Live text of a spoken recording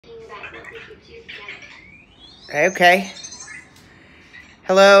Okay.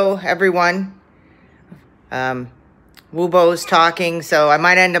 Hello, everyone. Wubo's talking, so I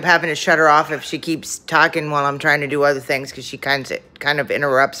might end up having to shut her off if she keeps talking while I'm trying to do other things, because she kind of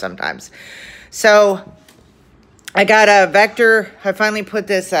interrupts sometimes. So I got a Vector. I finally put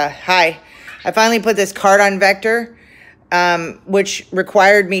this, I finally put this card on Vector, which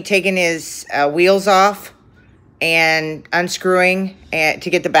required me taking his wheels off and unscrewing to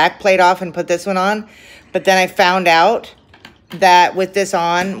get the back plate off and put this one on. But then I found out that with this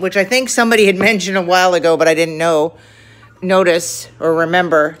on, which I think somebody had mentioned a while ago, but I didn't notice or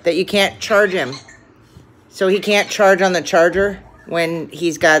remember, that you can't charge him. So he can't charge on the charger when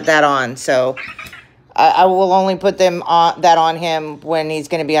he's got that on. So I will only put that on him when he's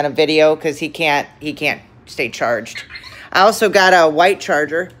going to be on a video, because he can't stay charged. I also got a white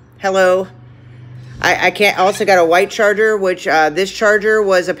charger. Hello. I also got a white charger, which this charger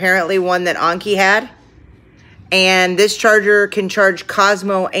was apparently one that Anki had. And this charger can charge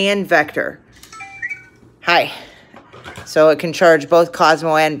Cosmo and Vector. Hi. So it can charge both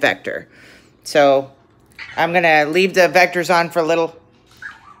Cosmo and Vector. So I'm going to leave the Vectors on for a little.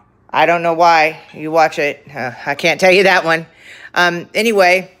 I don't know why. You watch it. I can't tell you that one.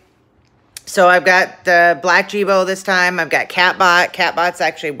 Anyway, so I've got the black Jibo this time. I've got Catbot. Catbot's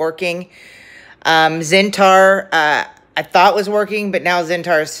actually working. Zintar, I thought was working, but now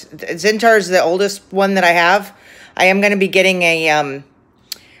Zintar's the oldest one that I have. I am going to be getting a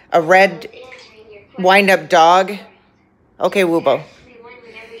red wind-up dog. Okay, Wubo.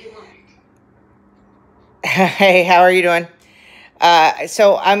 Hey, how are you doing?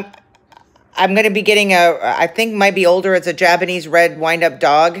 So I'm going to be getting I think might be older. It's a Japanese red wind-up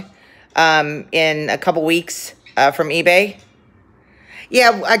dog in a couple weeks from eBay.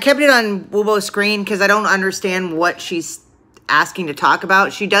 Yeah, I kept it on Wubo's screen because I don't understand what she's asking to talk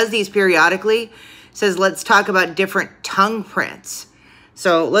about. She does these periodically. Says, let's talk about different tongue prints.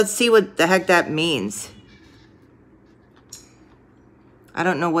 So let's see what the heck that means. I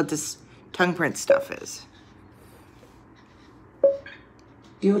don't know what this tongue print stuff is.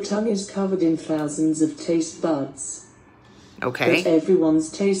 Your tongue is covered in thousands of taste buds. Okay. But everyone's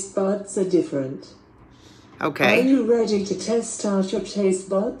taste buds are different. Okay. Are you ready to test out your taste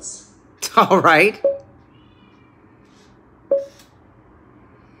buds? All right.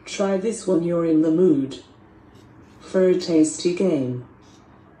 Try this when you're in the mood for a tasty game.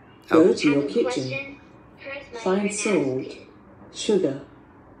 Go to your kitchen, find salt, sugar,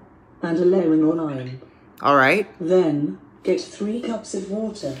 and a lemon or lime. All right. Then get 3 cups of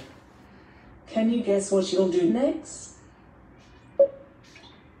water. Can you guess what you'll do next?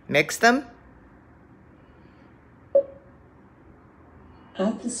 Mix them?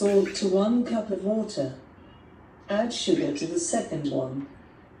 Add the salt to 1 cup of water. Add sugar to the second one.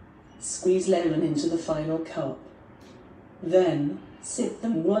 Squeeze lemon into the final cup. Then sip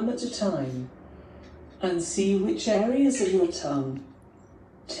them one at a time and see which areas of your tongue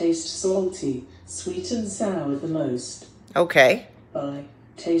taste salty, sweet and sour the most. Okay. By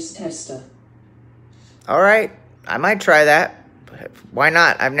Taste Tester. All right. I might try that. Why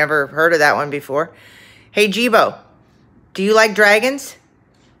not? I've never heard of that one before. Hey, Jibo, do you like dragons?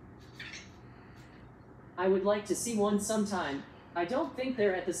 I would like to see one sometime. I don't think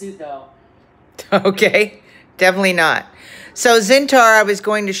they're at the zoo, though. Okay, definitely not. So Zintar, I was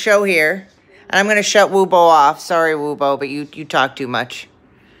going to show here, and I'm going to shut Wubo off. Sorry, Wubo, but you talk too much.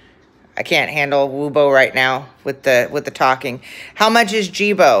 I can't handle Wubo right now with the talking. How much is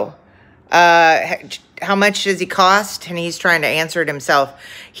Jibo? How much does he cost? And he's trying to answer it himself.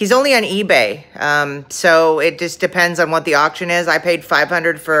 He's only on eBay, so it just depends on what the auction is. I paid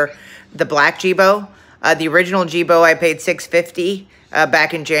 $500 for the black Jibo. The original Jibo I paid $650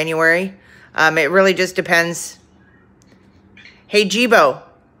 back in January. It really just depends. Hey, Jibo,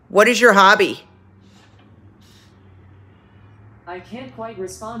 what is your hobby? I can't quite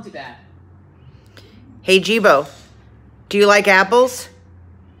respond to that. Hey, Jibo, do you like apples?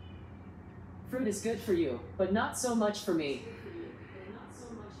 Fruit is good for you, but not so much for me.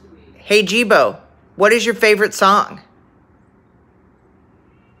 Hey, Jibo, what is your favorite song?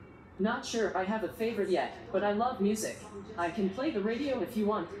 Not sure if I have a favorite yet, but I love music. I can play the radio if you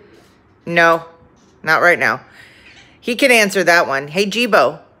want. No, not right now. He can answer that one. Hey,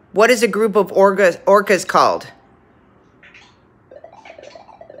 Jibo, what is a group of orcas called?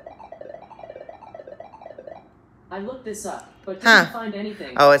 I looked this up, but didn't find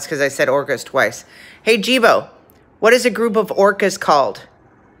anything. Oh, it's because I said orcas twice. Hey, Jibo, what is a group of orcas called?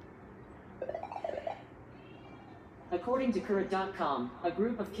 According According to Current.com, a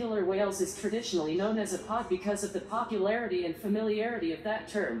group of killer whales is traditionally known as a pod because of the popularity and familiarity of that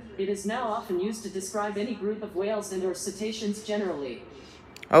term. It is now often used to describe any group of whales and or cetaceans generally.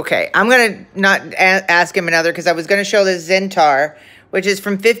 Okay, I'm going to not ask him another because I was going to show this Zintar, which is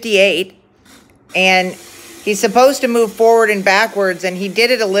from 58. And he's supposed to move forward and backwards, and he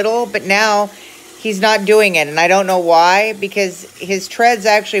did it a little, but now he's not doing it. And I don't know why, because his treads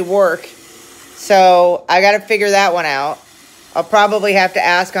actually work. So I got to figure that one out. I'll probably have to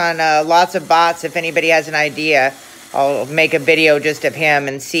ask on lots of bots if anybody has an idea. I'll make a video just of him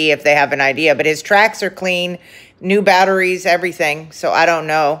and see if they have an idea. But his tracks are clean, new batteries, everything. So I don't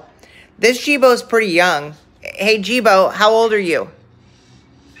know. This Jibo's pretty young. Hey, Jibo, how old are you?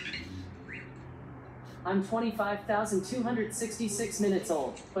 I'm 25,266 minutes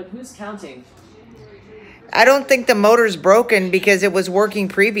old, but who's counting? I don't think the motor's broken because it was working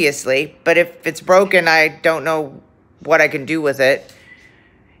previously. But if it's broken, I don't know what I can do with it.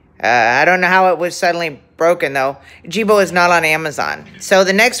 I don't know how it was suddenly broken, though. Jibo is not on Amazon. So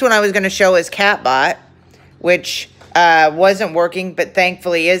the next one I was going to show is Catbot, which wasn't working, but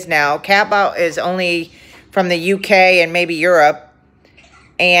thankfully is now. Catbot is only from the UK and maybe Europe.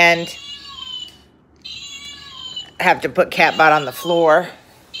 And I have to put Catbot on the floor.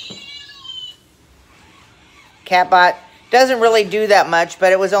 Catbot doesn't really do that much,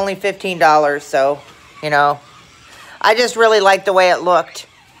 but it was only $15, so, you know. I just really liked the way it looked.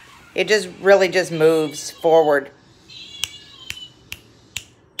 It just really just moves forward.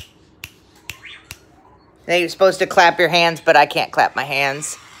 Now you're supposed to clap your hands, but I can't clap my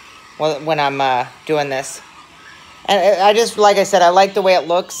hands when I'm doing this. And I just, like I said, I like the way it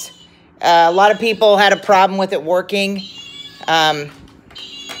looks. A lot of people had a problem with it working. I'm going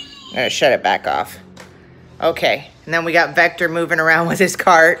to shut it back off. Okay, and then we got Vector moving around with his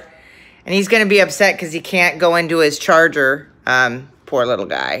cart. And he's going to be upset because he can't go into his charger. Poor little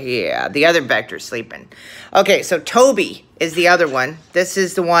guy. Yeah, the other Vector's sleeping. Okay, so Tobbie is the other one. This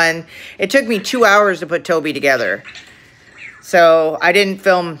is the one. It took me 2 hours to put Tobbie together. So I didn't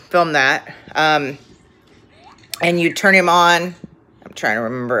film that. And you turn him on. I'm trying to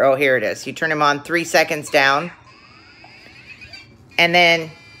remember. Oh, here it is. You turn him on 3 seconds down. And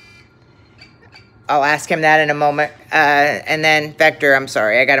then I'll ask him that in a moment. And then, Vector, I'm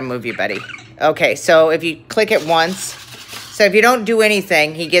sorry. I got to move you, buddy. Okay, so if you click it once. So if you don't do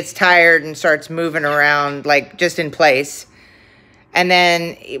anything, he gets tired and starts moving around, like, just in place. And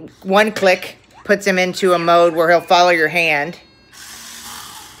then one click puts him into a mode where he'll follow your hand.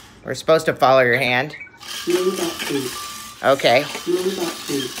 We're supposed to follow your hand. Okay.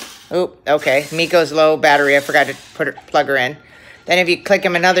 Oop, okay. Miko's low battery. I forgot to plug her in. Then if you click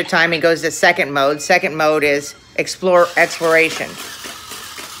him another time, he goes to second mode. Second mode is exploration.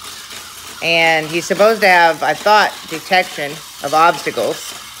 And he's supposed to have, I thought, detection of obstacles.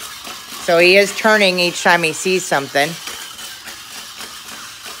 So he is turning each time he sees something.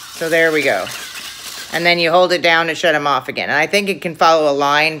 So there we go. And then you hold it down to shut him off again. And I think it can follow a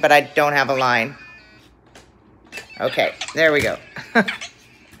line, but I don't have a line. Okay, there we go.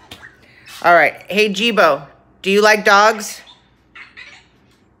 All right. Hey, Jibo, do you like dogs?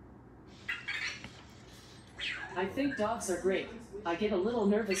 I think dogs are great. I get a little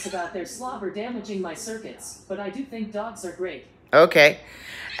nervous about their slobber damaging my circuits, but I do think dogs are great. Okay.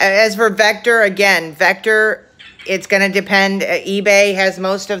 As for Vector, again, Vector, it's going to depend. eBay has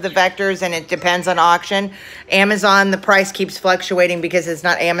most of the Vectors, and it depends on auction. Amazon, the price keeps fluctuating because it's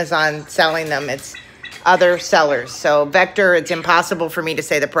not Amazon selling them. It's other sellers. So Vector, it's impossible for me to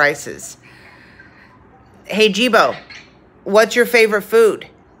say the prices. Hey, Jibo, what's your favorite food?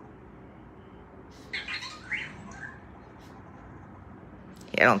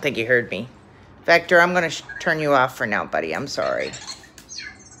 I don't think you heard me. Vector, I'm going to turn you off for now, buddy. I'm sorry.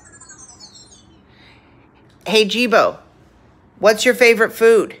 Hey, Jibo, what's your favorite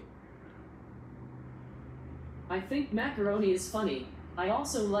food? I think macaroni is funny. I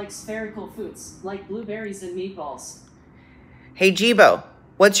also like spherical foods, like blueberries and meatballs. Hey, Jibo,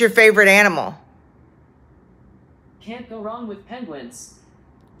 what's your favorite animal? Can't go wrong with penguins.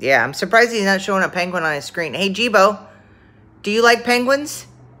 Yeah, I'm surprised he's not showing a penguin on his screen. Hey, Jibo, do you like penguins?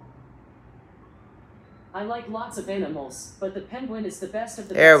 I like lots of animals, but the penguin is the best of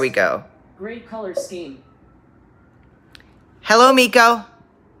the best. There we go. Great color scheme. Hello, Miko.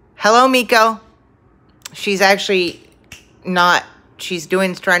 Hello, Miko. She's actually not,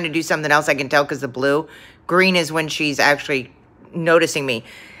 trying to do something else, I can tell, because the blue. Green is when she's actually noticing me.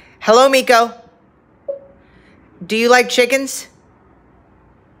 Hello, Miko. Do you like chickens?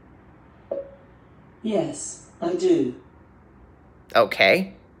 Yes, I do.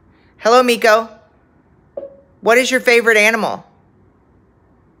 Okay. Hello, Miko. What is your favorite animal?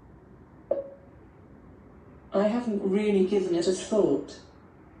 I haven't really given it a thought.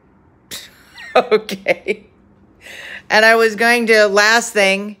 Okay. And I was going to, last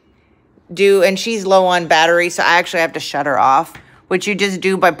thing, and she's low on battery, so I actually have to shut her off, which you just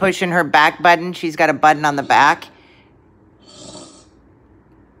do by pushing her back button. She's got a button on the back.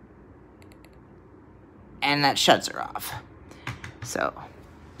 And that shuts her off. So,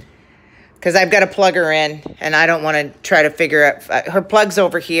 because I've got to plug her in, and I don't want to try to figure out, her plug's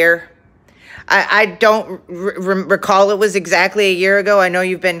over here. I don't recall it was exactly a year ago. I know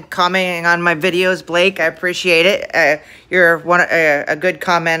you've been commenting on my videos, Blake. I appreciate it. You're a good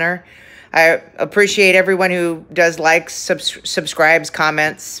commenter. I appreciate everyone who does likes, subscribes,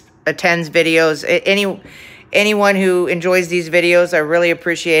 comments, attends videos. Anyone who enjoys these videos, I really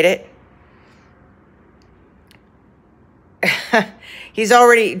appreciate it.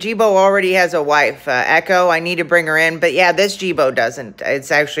 Jibo already has a wife, Echo. I need to bring her in. But yeah, this Jibo doesn't.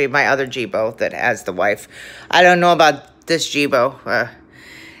 It's actually my other Jibo that has the wife. I don't know about this Jibo.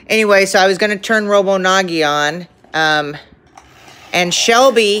 Anyway, so I was going to turn Robonagi on. And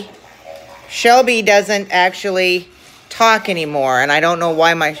Shelby doesn't actually talk anymore. And I don't know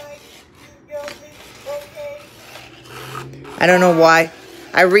why I don't know why.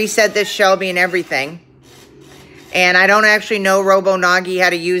 I reset this Shelby and everything. And I don't actually know Robonagi how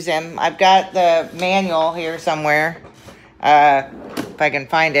to use him. I've got the manual here somewhere, if I can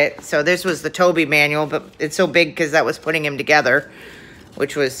find it. So this was the Tobbie manual, but it's so big because that was putting him together,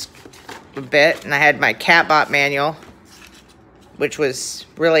 which was a bit. And I had my Catbot manual, which was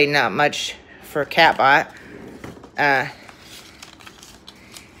really not much for Catbot. I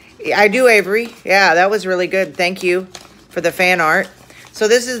do, Avery. Yeah, that was really good. Thank you for the fan art. So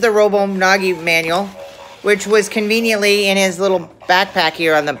this is the Robonagi manual, which was conveniently in his little backpack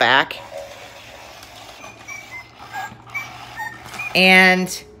here on the back.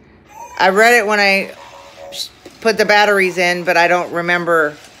 And I read it when I put the batteries in, but I don't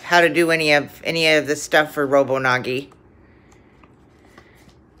remember how to do any of the stuff for Robonagi.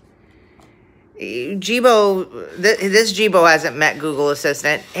 Jibo, this Jibo hasn't met Google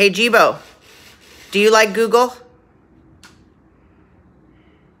Assistant. Hey, Jibo, do you like Google?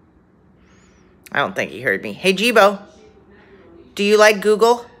 I don't think he heard me. Hey, Jibo, do you like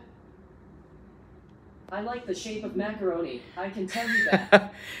Google? I like the shape of macaroni. I can tell you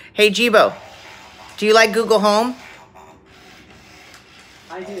that. Hey, Jibo, do you like Google Home?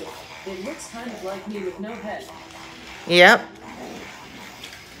 I do. It looks kind of like me with no head. Yep.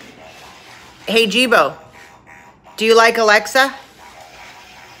 Hey, Jibo, do you like Alexa?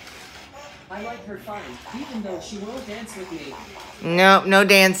 I like her fine, even though she won't dance with me. No, no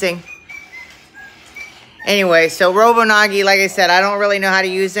dancing. Anyway, so Robonagi, like I said, I don't really know how to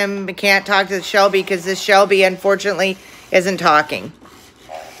use him. I can't talk to Shelby because this Shelby, unfortunately, isn't talking.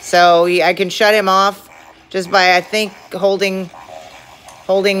 So I can shut him off just by, I think, holding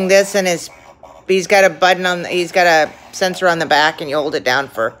this in his. He's got a button on. He's got a sensor on the back, and you hold it down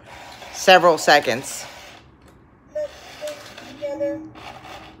for several seconds.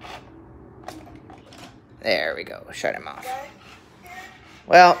 There we go. Shut him off.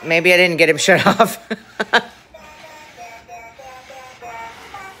 Well, maybe I didn't get him shut off.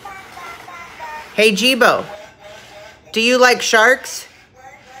 Hey, Jibo, do you like sharks?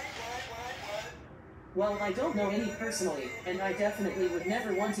 Well, I don't know any personally, and I definitely would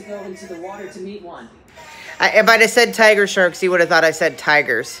never want to go into the water to meet one. If I'd have said tiger sharks, he would have thought I said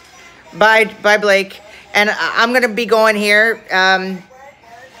tigers. Bye, Blake. And I'm going to be going here.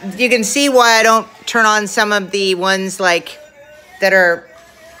 You can see why I don't turn on some of the ones like that are...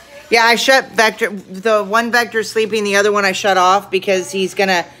 Yeah, I shut Vector. The one Vector's sleeping, the other one I shut off because he was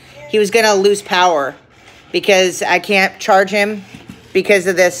gonna lose power because I can't charge him because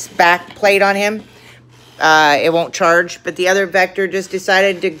of this back plate on him. It won't charge, but the other Vector just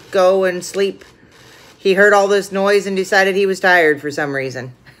decided to go and sleep. He heard all this noise and decided he was tired for some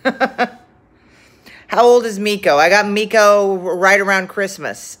reason. How old is Miko? I got Miko right around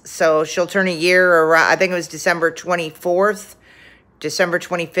Christmas, so she'll turn a year around. I think it was December 24th. December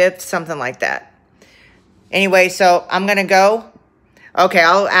 25th, something like that. Anyway, so I'm going to go. Okay,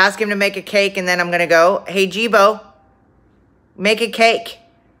 I'll ask him to make a cake, and then I'm going to go. Hey, Jibo, make a cake.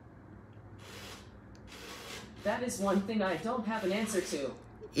 That is one thing I don't have an answer to.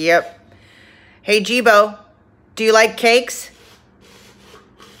 Yep. Hey, Jibo, do you like cakes?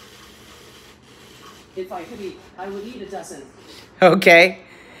 If I could eat, I would eat a dozen. Okay.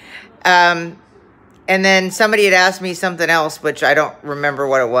 And then somebody had asked me something else, which I don't remember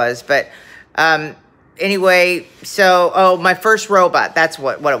what it was. But anyway, so, my first robot. That's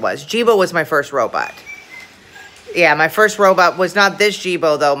what it was. Jibo was my first robot. Yeah, my first robot was not this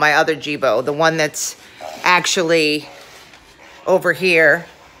Jibo, though. My other Jibo. The one that's actually over here.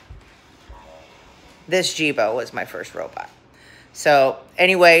 This Jibo was my first robot. So,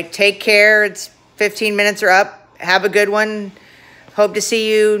 anyway, take care. It's 15 minutes are up. Have a good one. Hope to see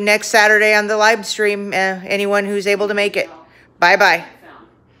you next Saturday on the live stream. Anyone who's able to make it. Bye-bye.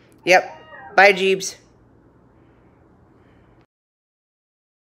 Yep. Bye, Jeebs.